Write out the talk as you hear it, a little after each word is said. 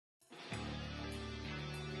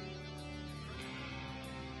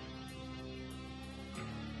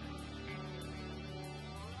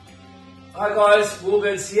Hi guys,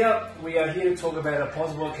 Warbirds here. We are here to talk about our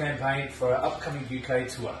Pozible campaign for our upcoming UK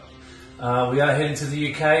tour. We are heading to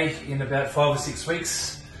the UK in about 5 or 6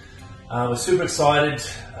 weeks. We're super excited.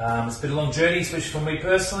 It's been a long journey, especially for me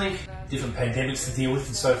personally. Different pandemics to deal with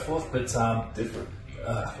and so forth, but different.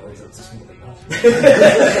 Anthony's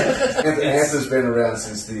been around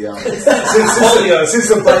since the since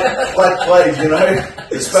the Black Plague, you know,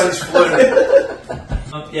 the Spanish flu.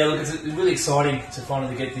 Yeah, look, it's really exciting to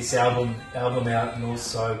finally get this album out and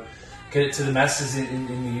also get it to the masses in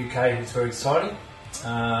the UK. It's very exciting.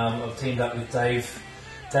 I've teamed up with Dave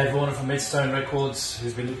Warner from Medstone Records,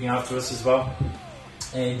 who's been looking after us as well,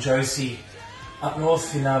 and Josie up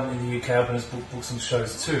north in the UK, helping us book some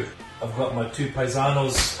shows too. I've got my two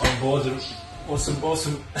paisanos on board.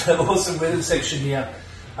 Awesome rhythm section here.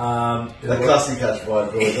 The classic catch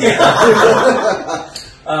vibe,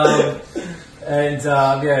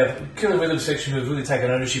 yeah, killer rhythm section who've really taken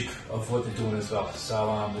ownership of what they're doing as well.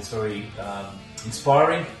 So it's very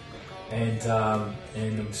inspiring, and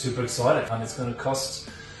I'm super excited. It's going to cost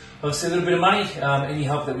obviously a little bit of money. Any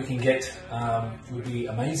help that we can get would be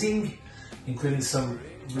amazing, including some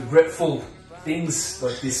regretful things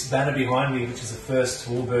like this banner behind me, which is the first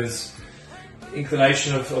Warbirds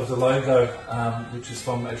inclination of the logo, which is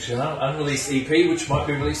from actually an unreleased EP, which might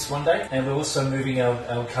be released one day. And we're also moving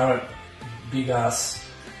our current big ass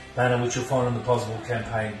banner, which you'll find on the Pozible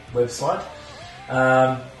campaign website.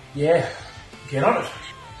 Yeah, get on it.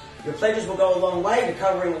 Your pledges will go a long way to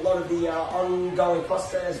covering a lot of the ongoing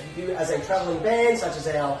costs as a travelling band, such as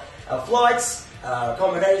our flights,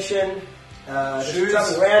 accommodation, just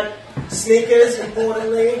travelling around, sneakers,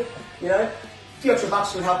 importantly, you know. A few extra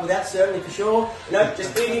bucks would help with that, certainly, for sure. You know,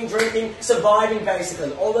 just eating, drinking, surviving,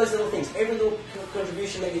 basically. All those little things. Every little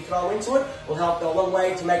contribution that you throw into it will help go a long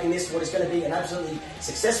way to making this what is going to be an absolutely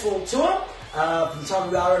successful tour for the time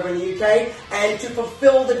we are over in the UK, and to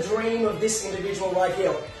fulfill the dream of this individual right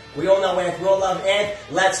here. We all know Ant, we all love Ant.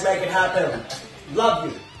 Let's make it happen. Love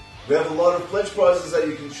you. We have a lot of pledge prizes that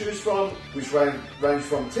you can choose from, which range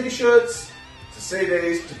from t-shirts to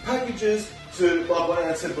CDs to packages to, like what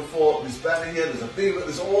I said before, this banner here.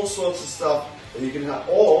 There's all sorts of stuff that you can have,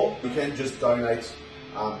 or you can just donate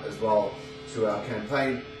as well to our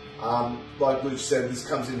campaign. Like Luke said, this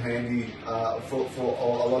comes in handy for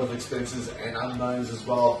a lot of expenses and unknowns as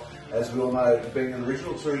well. As we all know, being an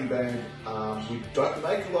original touring band, we don't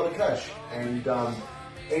make a lot of cash, and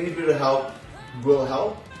any bit of help will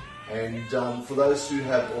help. And for those who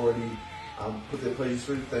have already put their pledges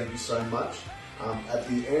through, thank you so much. At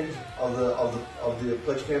the end of the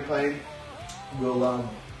pledge campaign, we'll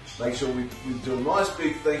make sure we do a nice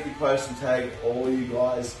big thank you post and tag all you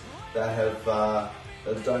guys that have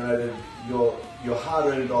donated your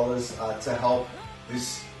hard-earned dollars to help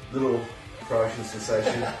this little Croatian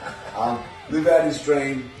sensation live out his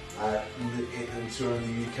dream and tour in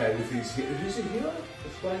the UK with his who's he here?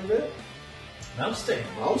 Explain that. Malmsteen.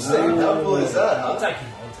 How cool is that? I'll take him.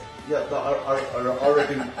 Yeah,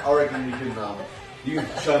 I reckon you can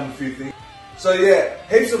show them a few things. So yeah,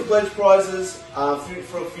 heaps of pledge prizes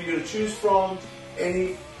for you to choose from.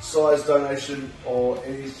 Any size donation or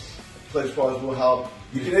any pledge prize will help.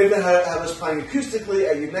 You can even have us playing acoustically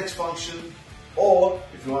at your next function, or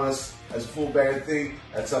if you want us as a full band thing,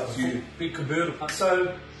 that's up to you. Big caboodle.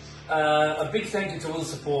 So a big thank you to all the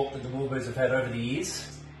support that the Warbirds have had over the years.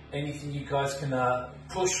 Anything you guys can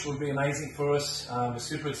push would be amazing for us. We're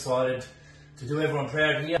super excited to do everyone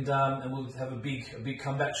proud here, and we'll have a big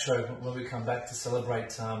comeback show when we come back to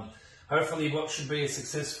celebrate. Hopefully, what should be a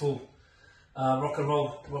successful rock and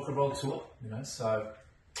roll tour. You know, so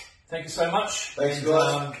thank you so much. Thanks,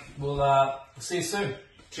 guys. We'll see you soon.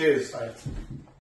 Cheers. Bye.